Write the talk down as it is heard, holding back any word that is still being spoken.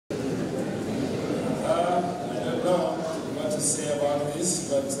say about this,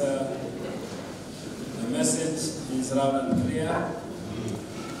 but the message is loud and clear.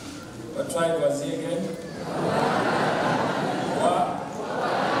 But try to say again. What?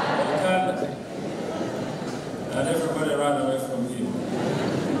 And everybody ran away from him.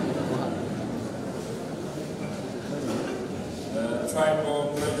 Tribal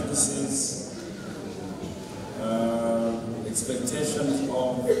prejudices, expectations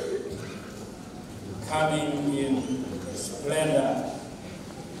of coming in splendor,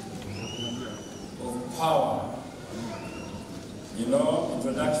 of power. You know,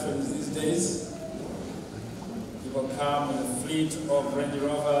 introductions these days, people come with a fleet of Range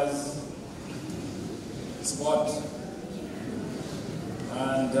Rovers, sport,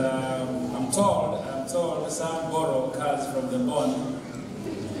 and I'm told some borrow cars from the bond,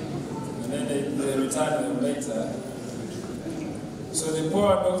 and then they return them later. So the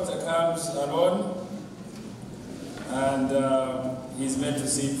poor doctor comes alone, and he's meant to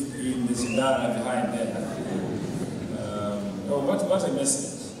sit in the Sudara behind there. Oh, what a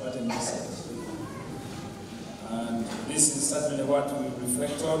message, what a message. And this is certainly what we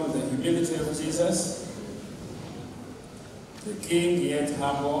reflect on, the humility of Jesus, the King yet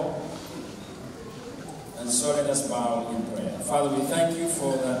humble. And so let us bow in prayer. Father, we thank you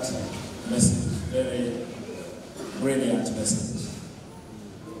for that message, very brilliant message,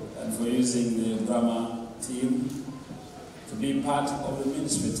 and for using the drama team to be part of the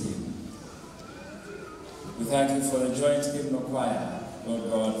ministry team. We thank you for the joint hymnal choir, Lord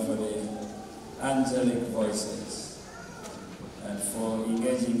God, for the angelic voices, and for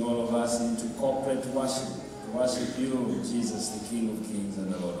engaging all of us into corporate worship, to worship you, Jesus, the King of Kings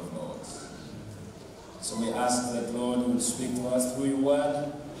and the Lord of Lords. So we ask that, Lord, you will speak to us through your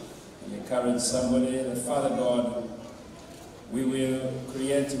word and encourage somebody, that, Father God, we will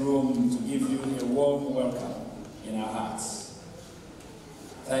create room to give you a warm welcome in our hearts.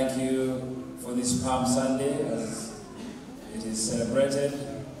 Thank you for this Palm Sunday as it is celebrated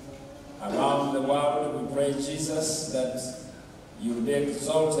around the world. We pray, Jesus, that you will be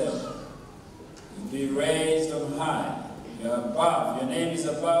exalted, you will be raised on high. You are above, your name is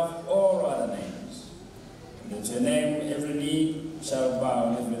above all other names. That your name, every knee shall bow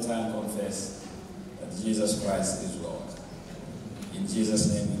and every tongue confess that Jesus Christ is Lord. In Jesus'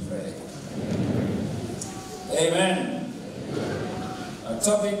 name we pray. Amen. Our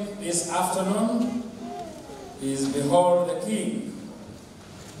topic this afternoon is Behold the King.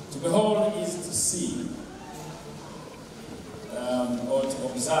 To behold is to see, or to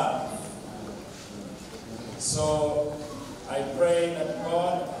observe. So I pray that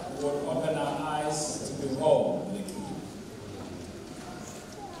God would open our eyes to behold the King.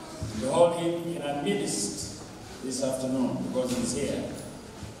 Behold him in our midst this afternoon, because he's here.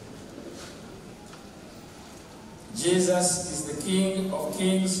 Jesus is the King of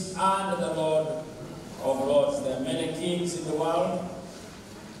Kings and the Lord of Lords. There are many kings in the world,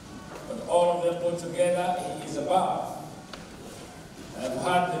 but all of them put together, he is above. I've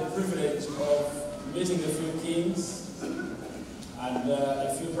had the privilege of meeting a few kings and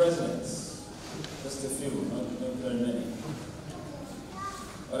a few presidents. Just a few, not very many.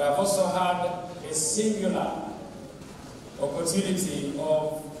 But I've also had a singular opportunity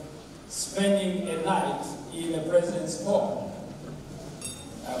of spending a night in a president's home.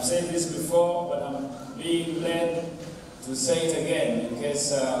 I've said this before, but I'm being led to say it again in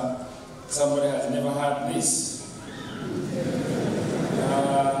case somebody has never heard this.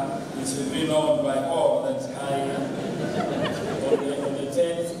 It should be known by all that on the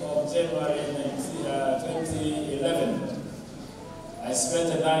 10th of January 2011, I spent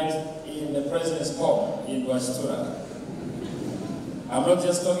a night in the president's home in Washington. I'm not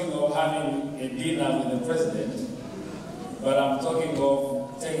just talking of having a dinner with the president, but I'm talking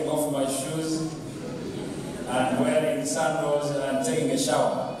of taking off my shoes and wearing sandals and taking a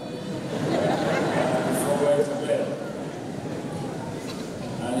shower before going to bed.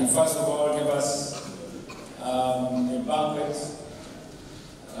 And he first of all gave us a banquet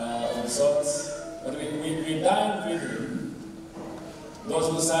of sorts. But we dined with him. Those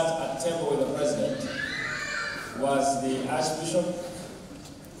who sat at table with the president was the Archbishop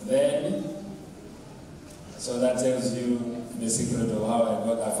then. So that tells you the secret of how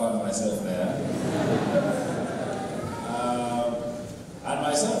I found myself there. And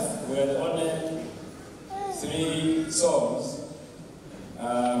myself were the only three souls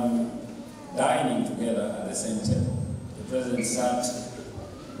dining together at the same table. The president sat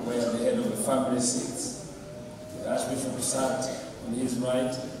where the head of the family sits. The Archbishop sat on his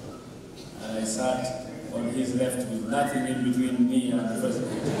right, and I sat on his left with nothing in between me and the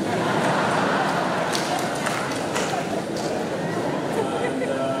president.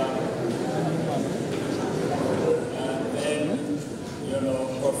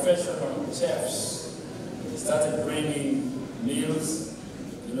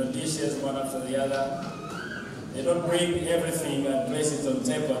 dishes one after the other. They don't bring everything and place it on the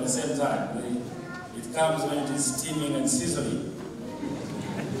table at the same time. It comes when it is steaming and sizzling.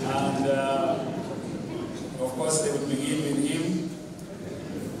 And of course they would begin with him.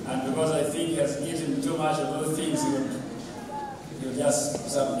 And because I think he has eaten too much of other things, he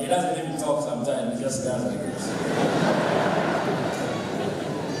doesn't even talk sometimes, he just does like this.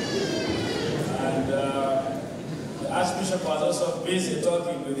 And the Archbishop was also busy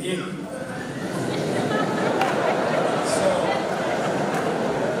talking with him. So,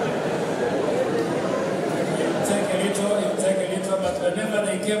 he'll take a little, but whenever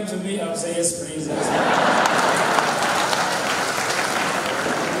they came to me, I would say, yes, please.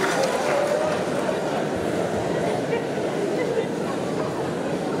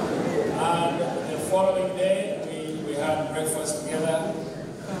 And the following day, we had breakfast together,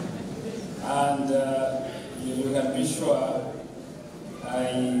 and you can be sure I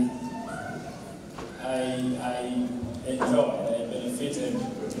benefited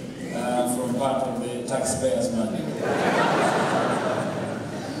from part of the taxpayers' money.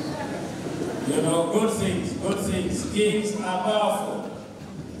 Good things. Kings are powerful.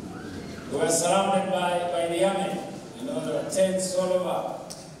 We were surrounded by the army. There were tents all over.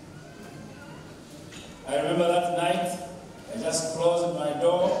 I remember that night, I just closed my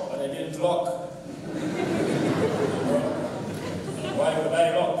door, but I didn't lock. Why would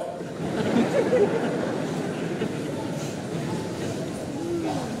I lock?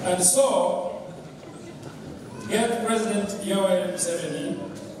 And so, get President Yoweri Museveni,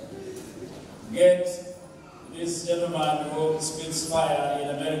 get this gentleman who spits fire in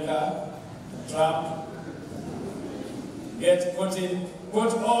America, Trump,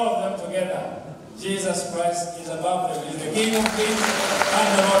 put all of them together. Jesus Christ is above them. He's the King of Kings and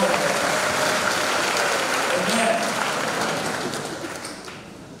the Lord of Lords. Amen.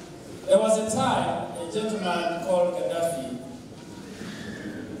 There was a time a gentleman called Gaddafi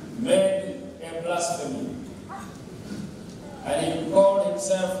made a blasphemy, and he called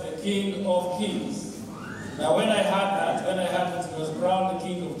himself the King of Kings. Now when I heard that he was crowned the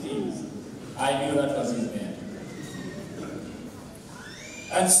King of Kings, I knew that was his name.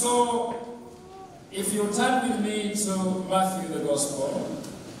 And so, if you turn with me to Matthew the Gospel,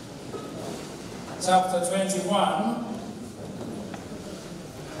 chapter 21,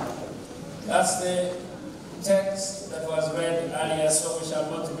 that's the text that was read earlier, so we shall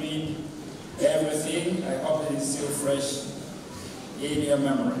not read everything. I hope it is still fresh in your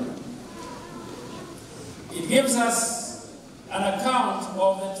memory. It gives us an account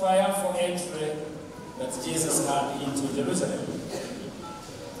of the triumphal entry that Jesus had into Jerusalem.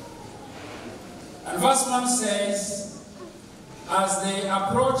 And verse 1 says, as they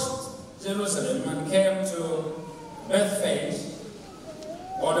approached Jerusalem and came to Bethphage,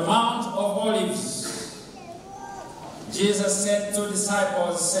 on the Mount of Olives, Jesus sent 2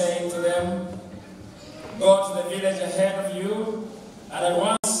 disciples, saying to them, go to the village ahead of you, and at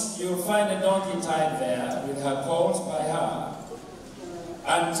once you'll find a donkey tied there with her colt by her.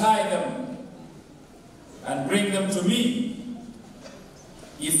 Untie them and bring them to me.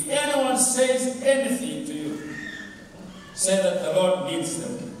 If anyone says anything to you, say that the Lord needs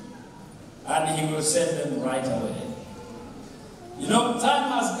them, and he will send them right away.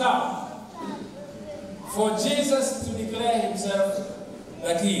 Time has come for Jesus to declare himself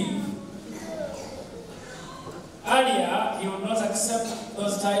the King. Earlier, he would not accept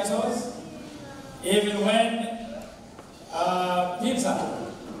those titles, even when Peter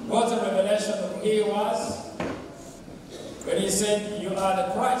got a revelation of who he was, when he said, you are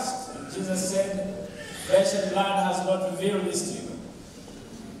the Christ. And Jesus said, flesh and blood has not revealed this to you.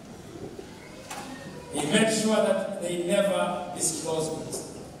 He made sure that they never disclosed it.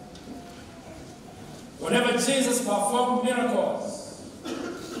 Whenever Jesus performed miracles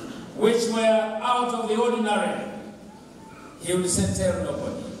which were out of the ordinary, he would say, tell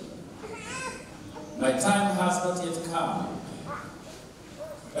nobody. My time has not yet come.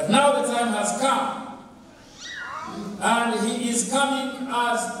 But now the time has come. And he is coming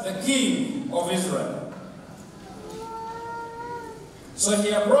as the King of Israel. So he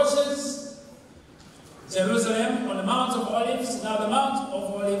approaches Jerusalem on the Mount of Olives. Now the Mount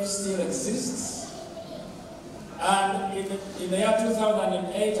of Olives still exists. And in the year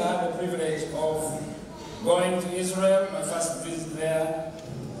 2008, I had the privilege of going to Israel, my first visit there.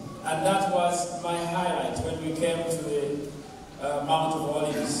 And that was my highlight when we came to the Mount of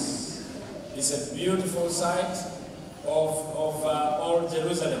Olives. It's a beautiful sight of all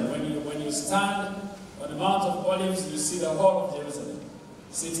Jerusalem. When you stand on the Mount of Olives, you see the whole of Jerusalem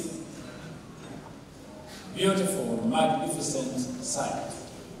city. Beautiful, magnificent sight.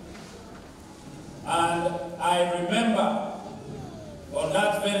 And I remember on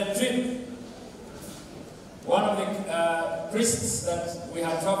that very trip, one of the priests that we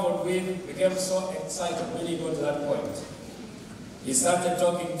had traveled with became so excited when he got to that point. He started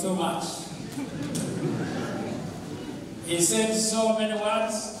talking too much. He said so many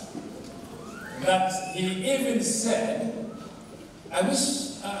words that he even said, I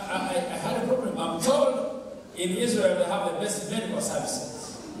wish I had a problem. I'm told in Israel they have the best medical services.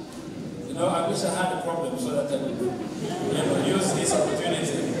 You know, I wish I had a problem so that I would use this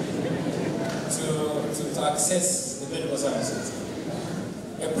opportunity to access the medical services.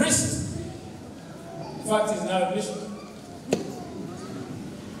 A priest, in fact, is now a bishop.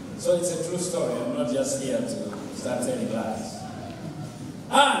 So it's a true story. I'm not just here to start telling lies.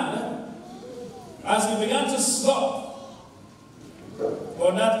 And as we began to slope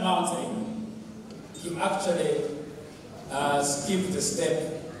on that mountain, he actually skipped a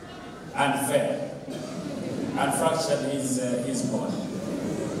step and fell and fractured his bone.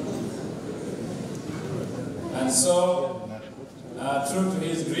 And so, true to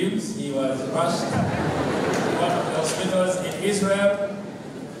his dreams, he was rushed to one of the hospitals in Israel,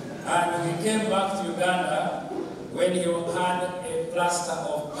 and he came back to Uganda when he had a plaster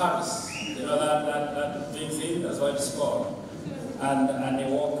of Paris. You know that big thing, that's what it's called. And he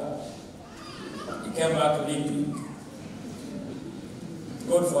woke up. He came back limping.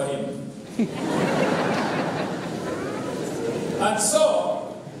 Good for him. And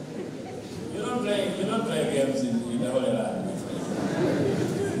so, you don't play games in the Holy Land.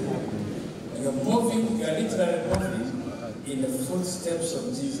 You're literally moving in the footsteps of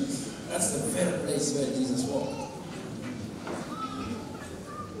Jesus. That's the very place where Jesus walked.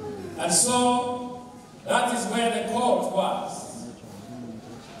 And so, that is where the court was.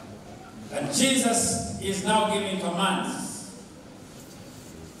 And Jesus is now giving commands.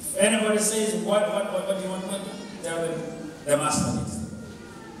 If anybody says, what do you want to do? Tell them the master needs them.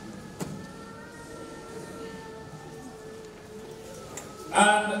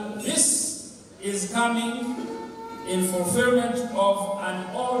 And this is coming in fulfillment of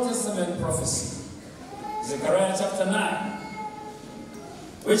an Old Testament prophecy, Zechariah chapter 9,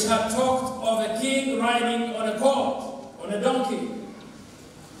 which had talked of a king riding on a colt, on a donkey.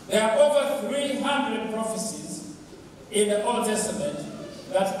 There are over 300 prophecies in the Old Testament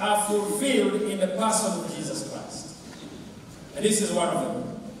that are fulfilled in the person of Jesus Christ. And this is one of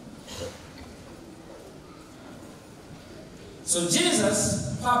them. So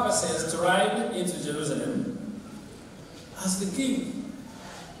Jesus purposes to ride into Jerusalem as the king.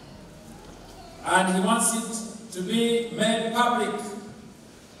 And he wants it to be made public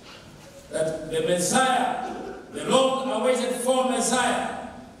that the Messiah, the long-awaited for Messiah,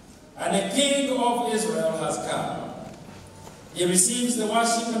 and the King of Israel has come. He receives the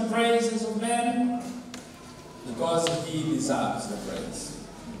worship and praises of men because he deserves the praise.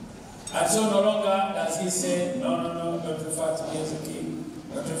 And so no longer does he say, no, don't refer to me as a king,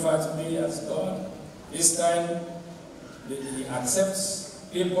 don't refer to me as God. This time, he accepts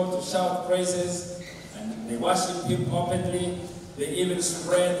people to shout praises, and they worship him openly. They even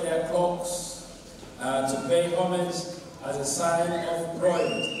spread their cloaks to pay homage as a sign of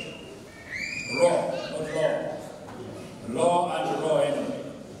royalty. Raw, not law. Law and law anyway.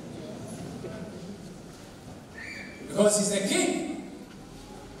 Because he's the king.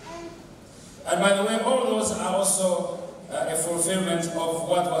 And by the way, all those are also a fulfillment of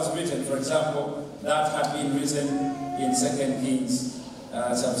what was written. For example, that had been written in 2 Kings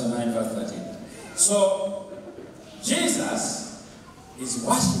chapter 9, verse 13. So, Jesus is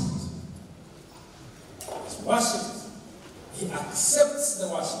worshipped. He's worshipped. He accepts the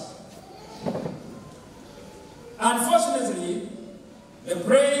worship. Unfortunately, the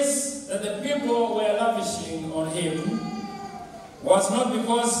praise that the people were lavishing on him was not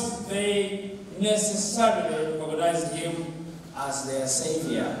because they necessarily recognized him as their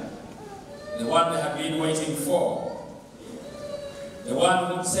Savior, the one they had been waiting for, the one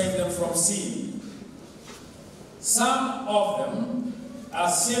who would save them from sin. Some of them are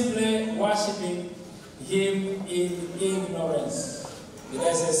simply worshiping him in ignorance. Did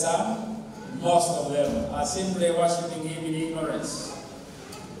I say some? Most of them are simply worshiping him in ignorance.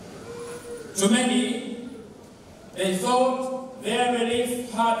 To many, they thought their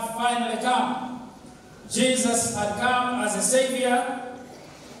relief had finally come. Jesus had come as a Savior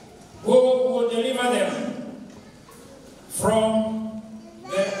who would deliver them from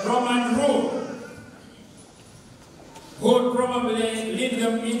the Roman rule, who would probably lead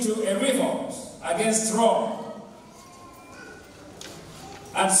them into a revolt against Rome.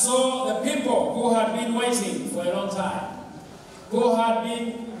 And so the people who had been waiting for a long time who had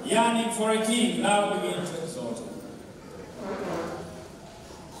been yearning for a king now begin to exalt him.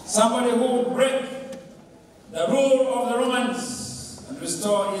 Somebody who would break the rule of the Romans and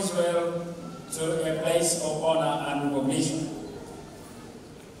restore Israel to a place of honor and recognition.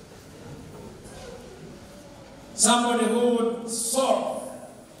 Somebody who would solve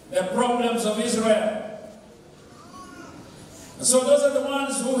the problems of Israel. And so those are the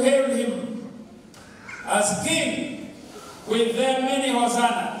ones who hailed him as king with their many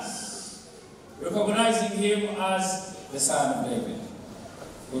hosannas, recognizing him as the Son of David,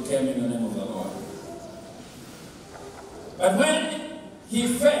 who came in the name of the Lord. But when he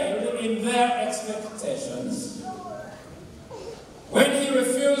failed in their expectations, when he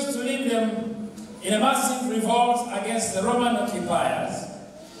refused to lead them in a massive revolt against the Roman occupiers,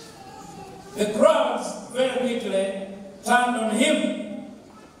 the crowds very quickly turned on him.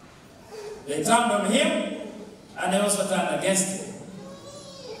 They turned on him, and they also turned against him.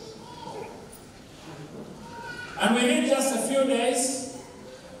 And within just a few days,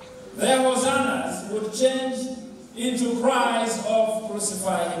 their hosannas would change into cries of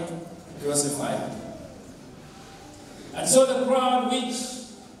crucify him, crucify him. And so the crowd which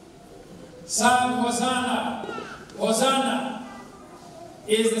sang Hosanna, Hosanna,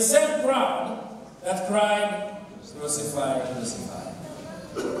 is the same crowd that cried, crucify, crucify.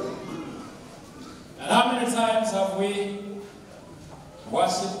 And how many times have we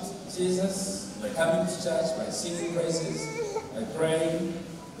worshipped Jesus by coming to church, by singing praises, by praying,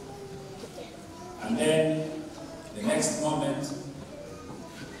 and then the next moment,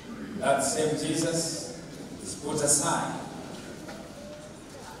 that same Jesus is put aside.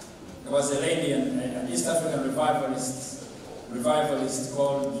 There was a lady, an East African revivalist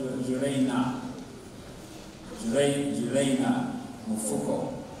called Juleina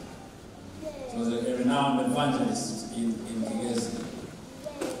Mufuko. She was a renowned evangelist in Kigezi.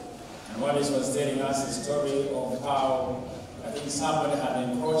 And what she was telling us a story of how I think somebody had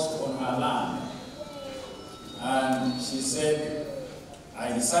encroached on her land. And she said, I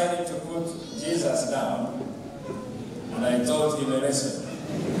decided to put Jesus down, and I taught him a lesson.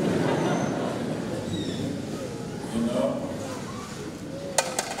 You know?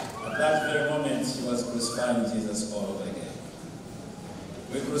 At that very moment, she was crucifying Jesus all over again.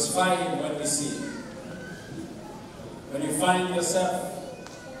 We crucify him when we see him. When you find yourself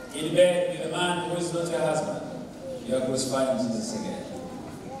in bed with a man who is not your husband, you are crucifying Jesus again.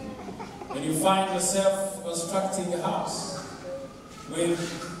 When you find yourself constructing a house with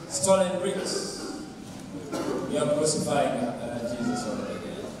stolen bricks, you are crucifying Jesus all over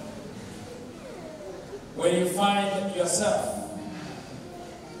again. When you find yourself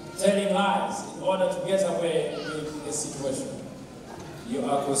telling lies in order to get away with a situation, you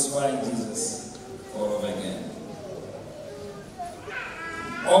are crucifying Jesus all over again.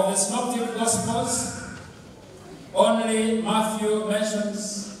 Of the Synoptic Gospels, only Matthew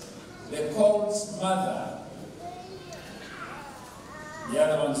mentions the cult's mother. The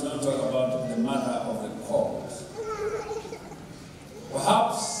other ones don't talk about the mother of the cult.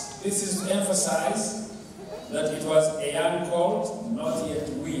 Perhaps this is to emphasize that it was a young cult, not yet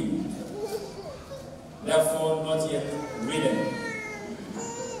weaned, therefore not yet ridden.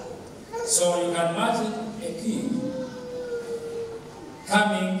 So you can imagine a king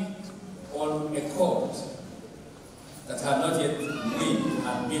coming on a cult that had not yet been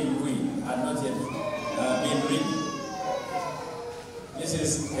ridden. This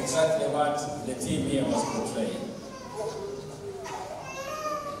is exactly what the team here was portraying.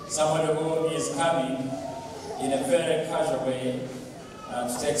 Somebody who is coming in a very casual way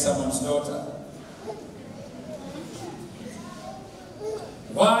to take someone's daughter.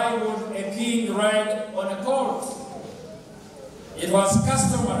 Why would a king ride on a colt? It was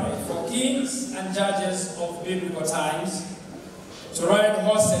customary for kings and judges of biblical times to ride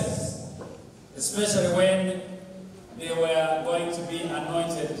horses, especially when they were going to be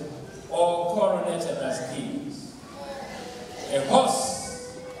anointed or coronated as kings. A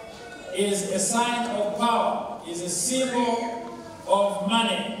horse is a sign of power, is a symbol of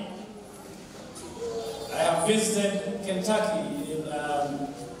money. I have visited Kentucky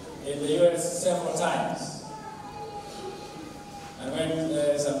in the U.S. several times. And when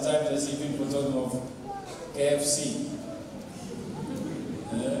sometimes I see people talking of KFC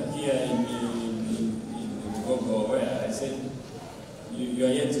here in Gogo, where I said, you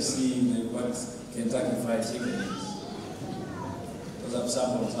are yet to see what Kentucky Fried Chicken is. Because I've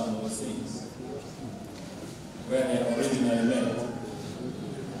sampled some of those things where they are originally made.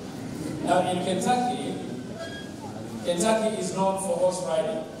 Now in Kentucky is known for horse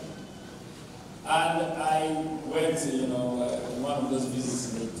riding. And I went, one of those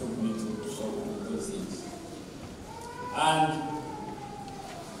visits they took me to show those things. And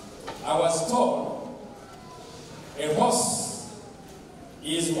I was told a horse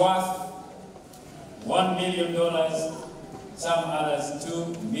is worth $1 million, some others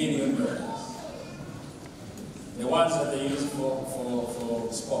 $2 million. The ones that they use for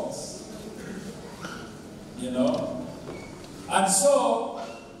sports. You know? And so,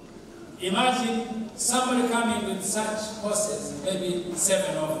 imagine somebody coming with such horses, maybe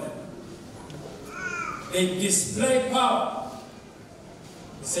 7 of them. They display power.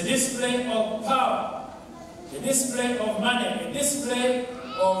 It's a display of power, a display of money, a display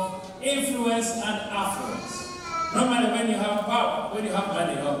of influence and affluence. Normally when you have power, when you have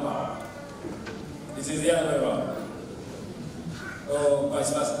money, you have power. This is the other way around. Or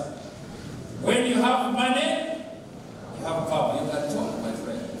vice versa. When you have money, you have power. You can talk, my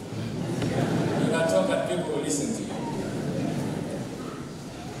friend. You can talk and people will listen to you.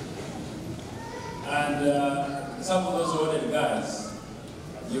 And some of those older guys,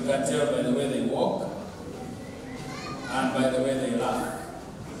 you can tell by the way they walk and by the way they laugh.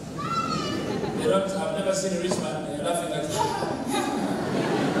 They don't, I've never seen a rich man laughing like that.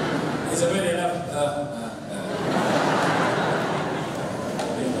 It's the way they laugh.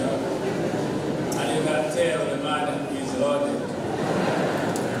 You know? And you can tell the man is loaded.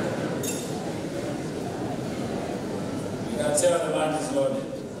 You can tell the man is loaded.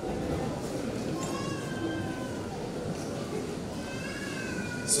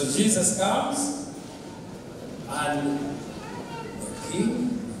 So Jesus comes, and the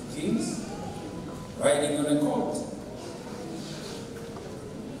kings, riding on a colt.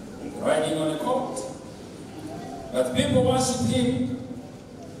 Riding on a colt. But people worship him.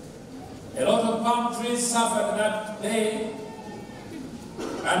 A lot of palm trees suffered that day.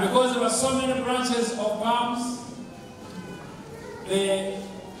 And because there were so many branches of palms, the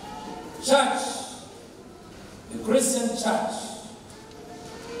church, the Christian church,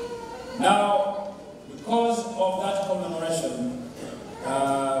 now, because of that commemoration,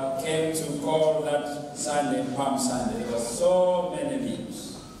 came to call that Sunday Palm Sunday. There were so many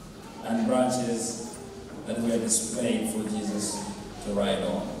leaves and branches that were displayed for Jesus to ride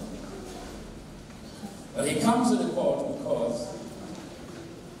on. But he comes to the court because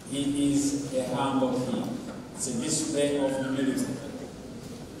he is a humble king. It's a display of humility.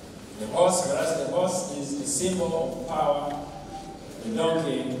 The horse, whereas the horse is a symbol of power, the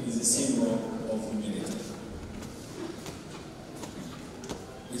donkey is a symbol of humility.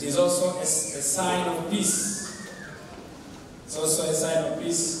 It is also a sign of peace. It's also a sign of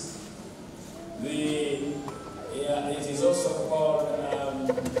peace. It is also called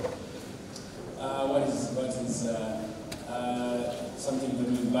something to do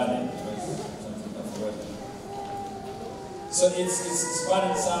with burden. Something I forgot. So it's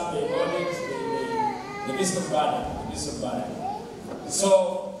burden. Some they call it the beast of burden. The beast of burden. So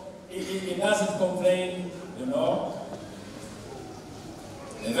it doesn't complain, you know.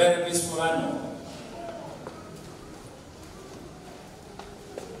 A very peaceful animal.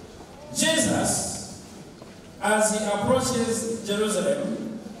 Jesus, as he approaches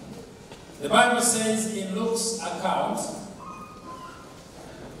Jerusalem, the Bible says in Luke's account,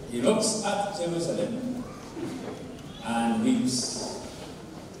 he looks at Jerusalem and weeps.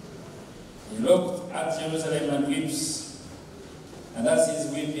 He looked at Jerusalem and weeps. And as he's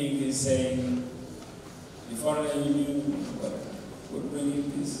weeping, he's saying, if only you knew what would bring you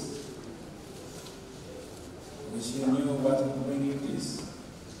peace. Wish you knew what would bring you peace.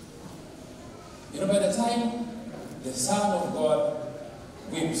 You know, by the time the Son of God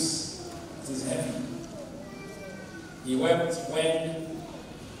weeps, it is heavy. He wept when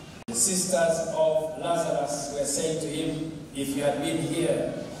the sisters of Lazarus were saying to him, if you had been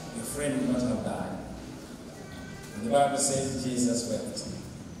here, your friend would not have died. And the Bible says Jesus wept.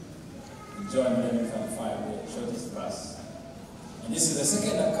 In John 11:5, the shortest verse. And this is the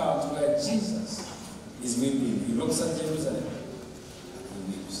second account where Jesus is weeping. He looks at Jerusalem. He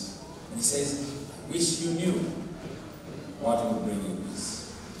weeps. And he says, I wish you knew what would bring you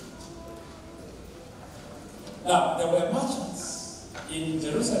peace. Now, there were merchants in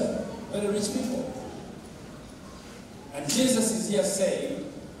Jerusalem, very rich people. And Jesus is here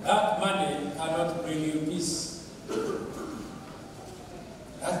saying, that money cannot bring you peace.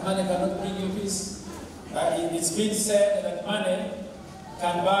 That money cannot bring you peace. It's been said that money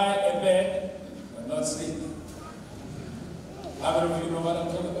can buy a bed, but not sleep. How many of you know what I'm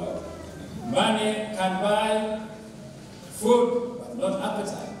talking about? Money can buy food, but not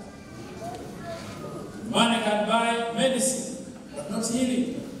appetite. Money can buy medicine, but not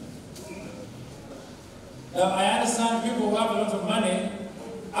healing. Now, I understand people who have a lot of money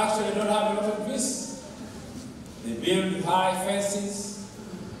actually don't have a lot of peace. They build high fences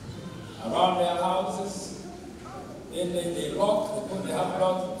around their houses. Then they lock, they have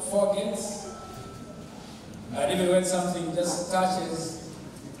locked 4 gates. And even when something just touches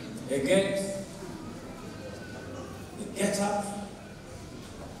a gate, they get up.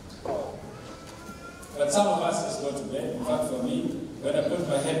 But some of us just go to bed. In fact, for me, when I put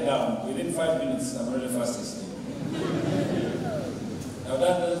my head down, within 5 minutes, I'm already fast asleep. Now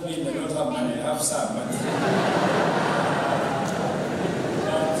that doesn't mean I don't have money. I have some, but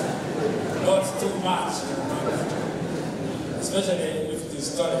not too much. Especially if it is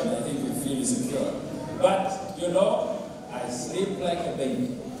stolen, I think you feel secure. But, you know, I sleep like a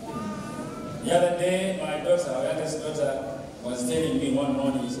baby. The other day, my daughter, our youngest daughter, was telling me one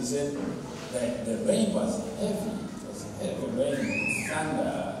morning, she said that the rain was heavy. It was heavy rain, with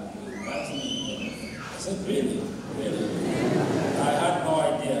thunder, with lightning. I said, really? Really? I had no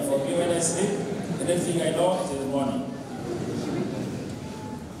idea. For me, when I sleep, the next thing I know, it is morning.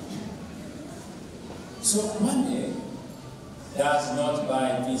 So money does not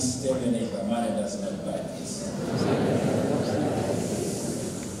buy peace. Tell your neighbor, money does not buy peace.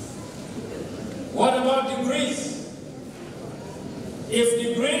 What about degrees? If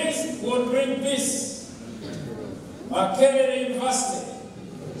degrees would bring peace, Makerere University,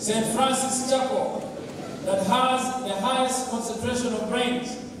 St Francis Chapel, that has the highest concentration of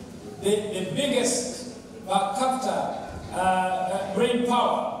brains, the biggest per capita brain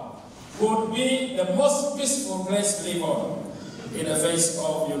power, would be the most peaceful place to live on in the face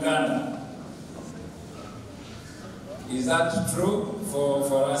of Uganda. Is that true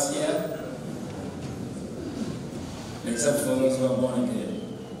for us here? Except for those who are born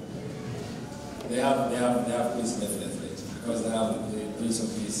again. They have peace definitely, because they have the Prince of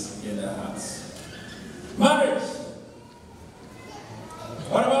Peace in their hearts. Marriage.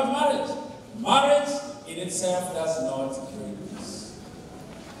 What about marriage? Marriage in itself does not bring peace.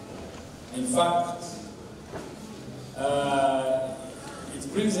 In fact,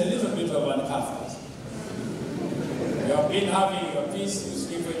 it brings a little bit of uncomfort. You have been having your peace, you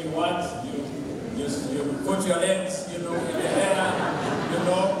sleep when you want, you put your legs, in the air,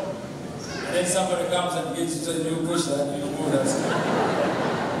 and then somebody comes and gives you, you push that, you move that,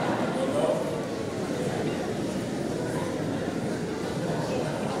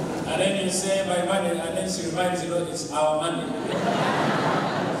 And then you say, my money, and then she reminds you, it's our money.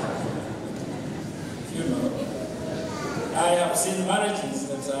 I have seen marriages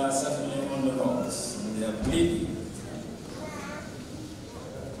that are certainly on the rocks, and they are bleeding.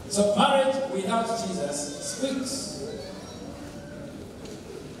 So marriage without Jesus squeaks.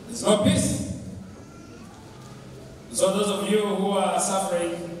 There's no peace. So those of you who are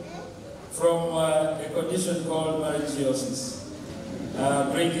suffering from a condition called marriageosis,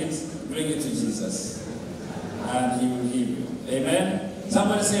 bring it to Jesus, and He will heal you. Amen?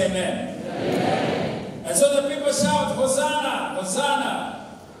 Somebody say amen. Amen. And so the people shout, Hosanna,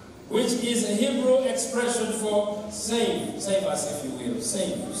 Hosanna, which is a Hebrew expression for save. Save us, if you will.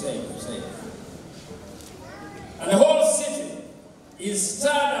 Save, save, save. And the whole city is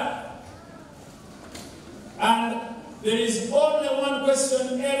stirred up. And there is only one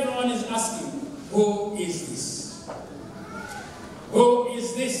question everyone is asking. Who is this? Who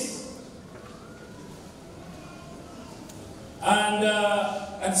is this?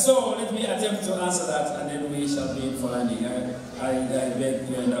 And so let me attempt to answer that, and then we shall be in for landing. I beg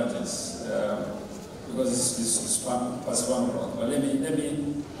your indulgence, because it's past 1 o'clock. But let me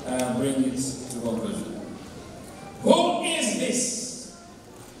bring it to conclusion. Who is this?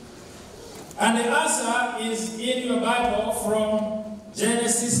 And the answer is in your Bible from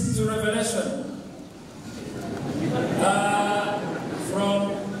Genesis to Revelation. From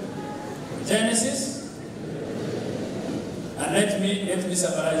Genesis. And let me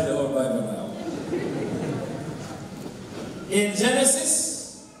summarize the whole Bible now. In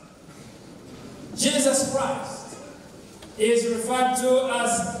Genesis, Jesus Christ is referred to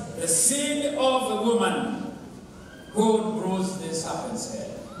as the seed of the woman who would bruise the serpent's head.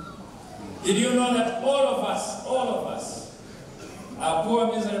 Did you know that all of us, are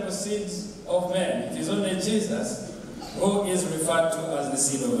poor, miserable seeds of men? It is only Jesus who is referred to as the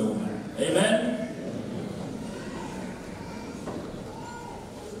seed of the woman. Amen?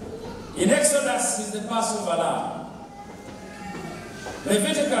 In Exodus is the Passover lamb.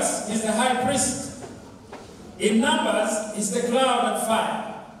 Leviticus is the high priest. In Numbers is the cloud and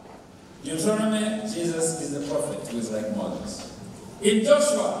fire. Deuteronomy, Jesus is the prophet who is like Moses. In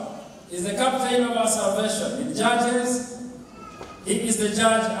Joshua is the captain of our salvation. In Judges, he is the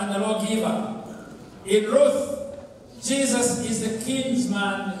judge and the lawgiver. In Ruth, Jesus is the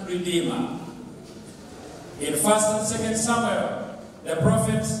kinsman redeemer. In 1st and 2nd Samuel, the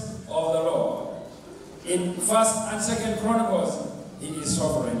prophets of the Lord. In 1st and 2nd Chronicles, he is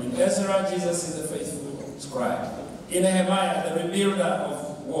sovereign. In Ezra, Jesus is the faithful scribe. In Nehemiah, the rebuilder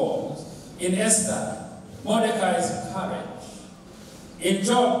of walls. In Esther, Mordecai's courage. In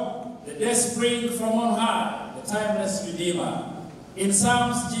Job, the dayspring from on high, the timeless redeemer. In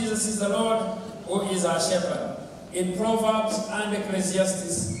Psalms, Jesus is the Lord who is our shepherd. In Proverbs and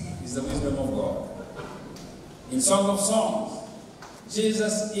Ecclesiastes is the wisdom of God. In Song of Songs,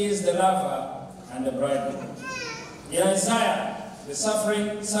 Jesus is the lover and the bridegroom. In Isaiah, the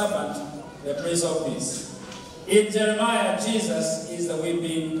suffering servant, the Prince of Peace. In Jeremiah, Jesus is the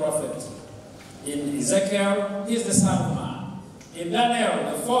weeping prophet. In Ezekiel, he is the Son of Man. In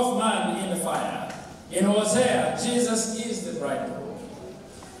Daniel, the fourth man in the fire. In Hosea, Jesus is the bridegroom.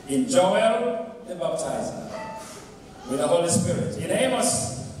 In Joel, the baptizer with the Holy Spirit. In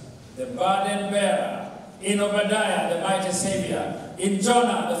Amos, the burden bearer. In Obadiah, the mighty Savior. In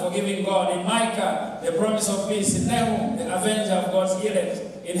Jonah, the forgiving God. In Micah, the promise of peace. In Nahum, the avenger of God's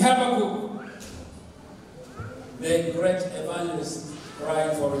elect. In Habakkuk, the great evangelist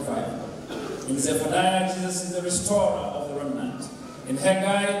crying for revival. In Zephaniah, Jesus is the restorer of the remnant. In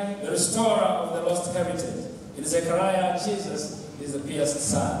Haggai, the restorer of the lost heritage. In Zechariah, Jesus is the pierced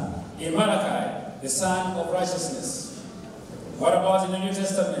son. In Malachi, the son of righteousness. What about in the New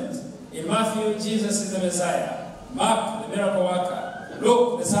Testament? In Matthew, Jesus is the Messiah. Mark, the miracle worker.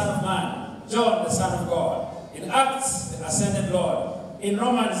 Luke, the Son of Man. John, the Son of God. In Acts, the ascended Lord. In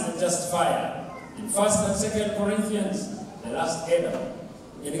Romans, the justifier. In 1st and 2nd Corinthians, the last Adam.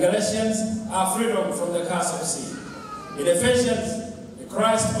 In Galatians, our freedom from the curse of sin. In Ephesians, the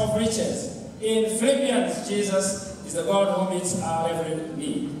Christ of riches. In Philippians, Jesus is the God who meets our every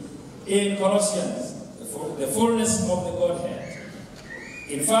need. In Colossians, the fullness of the Godhead.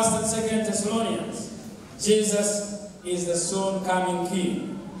 In 1st and 2nd Thessalonians, Jesus is the soon coming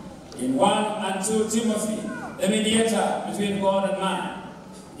King. In 1 and 2 Timothy, the mediator between God and man.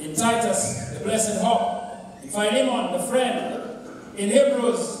 In Titus, the blessed hope. In Philemon, the friend. In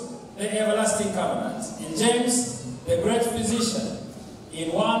Hebrews, the everlasting covenant. In James, the great physician.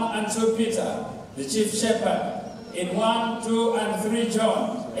 In 1 and 2 Peter, the chief shepherd. In 1, 2, and 3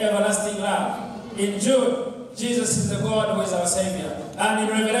 John, everlasting love. In Jude, Jesus is the God who is our Savior. And in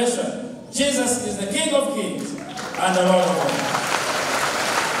Revelation, Jesus is the King of Kings and the Lord of Lords.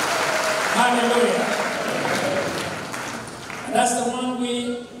 Hallelujah. And that's the one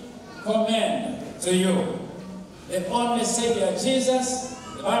we commend to you. The only Savior, Jesus,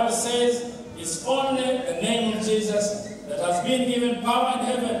 the Bible says, it's only the name of Jesus that has been given power in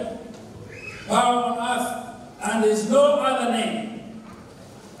heaven, power on earth, and there is no other name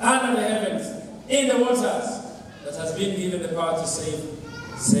under the heavens, in the waters, that has been given the power to save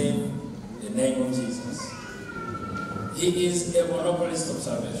the name of Jesus. He is a monopolist of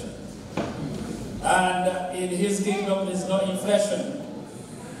salvation. And in his kingdom there is no inflation.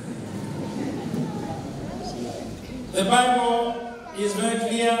 The Bible is very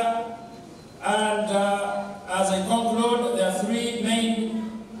clear, and as I conclude, there are three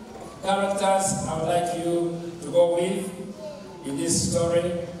main characters I would like you to go with in this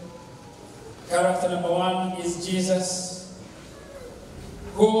story. Character number one is Jesus,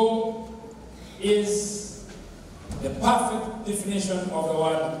 who is the perfect definition of the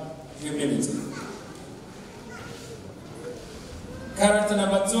word humility. Character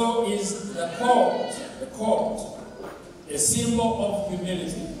number two is the colt, a symbol of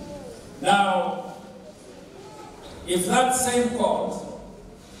humility. Now, if that same colt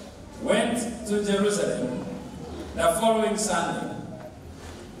went to Jerusalem the following Sunday,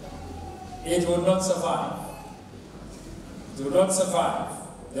 it would not survive. It would not survive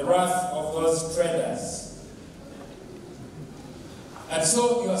the wrath of those traders. And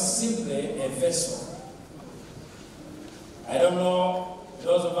so you are simply a vessel. I don't know,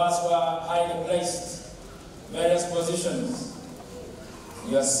 those of us who are highly placed, various positions,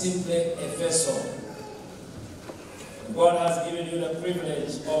 you are simply a vessel. God has given you the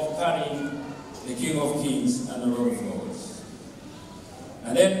privilege of carrying the King of Kings and the Lord of Lords.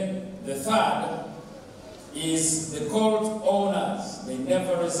 And then the third is the colt owners. They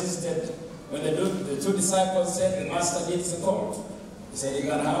never resisted when the two disciples said, the master needs the colt. He said, you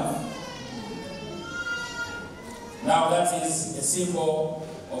can have. Now that is a symbol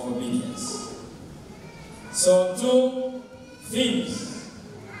of obedience. So two themes,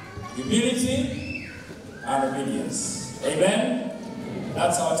 humility and obedience. Amen?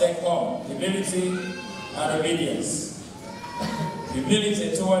 That's our take home. Humility and obedience.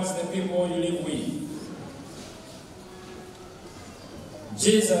 Humility towards the people you live with.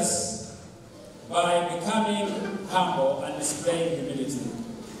 Jesus, by becoming humble and displaying humility,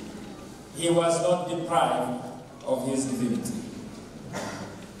 he was not deprived of his divinity.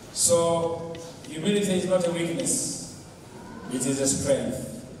 So, humility is not a weakness. It is a strength.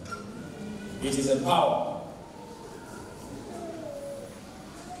 It is a power.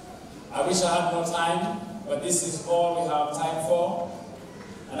 I wish I had more time, but this is all we have time for.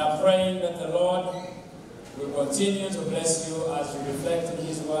 And I'm praying that the Lord will continue to bless you as you reflect in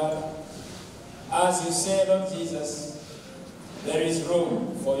his word. As you say, Lord Jesus, there is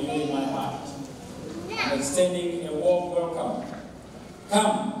room for you in my heart. I'm extending a warm welcome.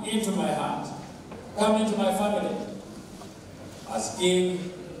 Come into my heart. Come into my family as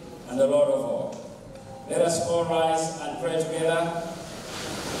King and the Lord of all. Let us all rise and pray together.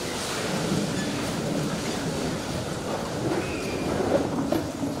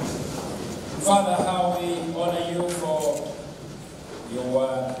 Father, how we honor you for your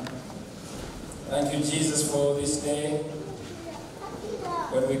word. Thank you, Jesus, for this day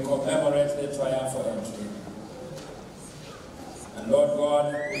when we commemorate the triumphal entry. And Lord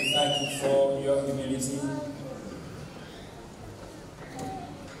God, we thank you for your humility.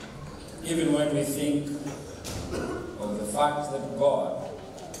 Even when we think of the fact that God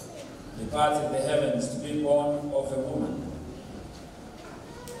departed the heavens to be born of a woman,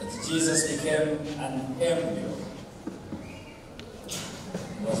 that Jesus became an embryo,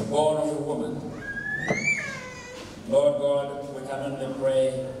 was born of a woman. Lord God, we can only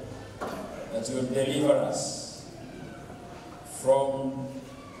pray that you will deliver us from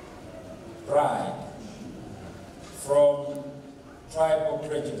pride, from tribal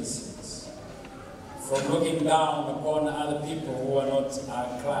prejudices, from looking down upon other people who are not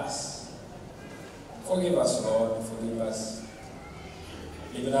our class. Forgive us, Lord, forgive us.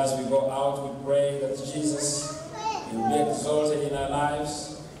 Even as we go out, we pray that Jesus will be exalted in our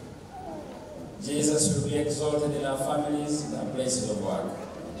lives. Jesus will be exalted in our families, in our places of work.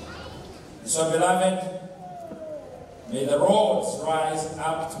 So, beloved, may the roads rise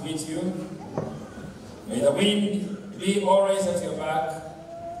up to meet you. May the wind be always at your back.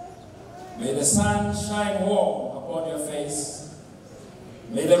 May the sun shine warm upon your face.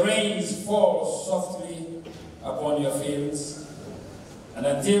 May the rains fall softly upon your fields. And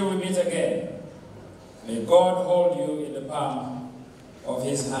until we meet again, may God hold you in the palm of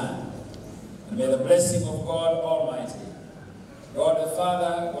his hand. And may the blessing of God Almighty, God the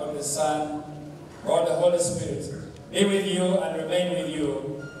Father, God the Son, God the Holy Spirit, be with you and remain with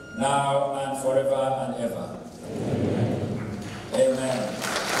you now and forever and ever. Amen. Amen.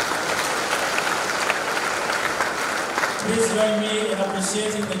 Please join me in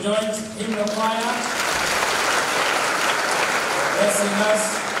appreciating the joint hymnal choir. Blessing us.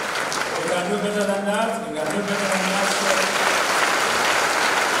 We can do better than that. We can do better than that.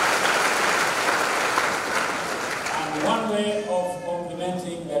 And one way of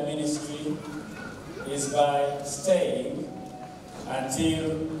complementing the ministry is by staying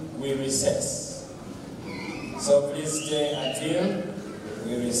until we recess. So please stay until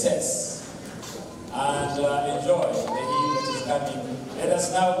we recess and enjoy the hymn that is coming. Let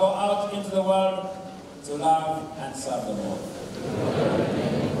us now go out into the world to love and serve the Lord.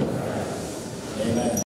 Amen.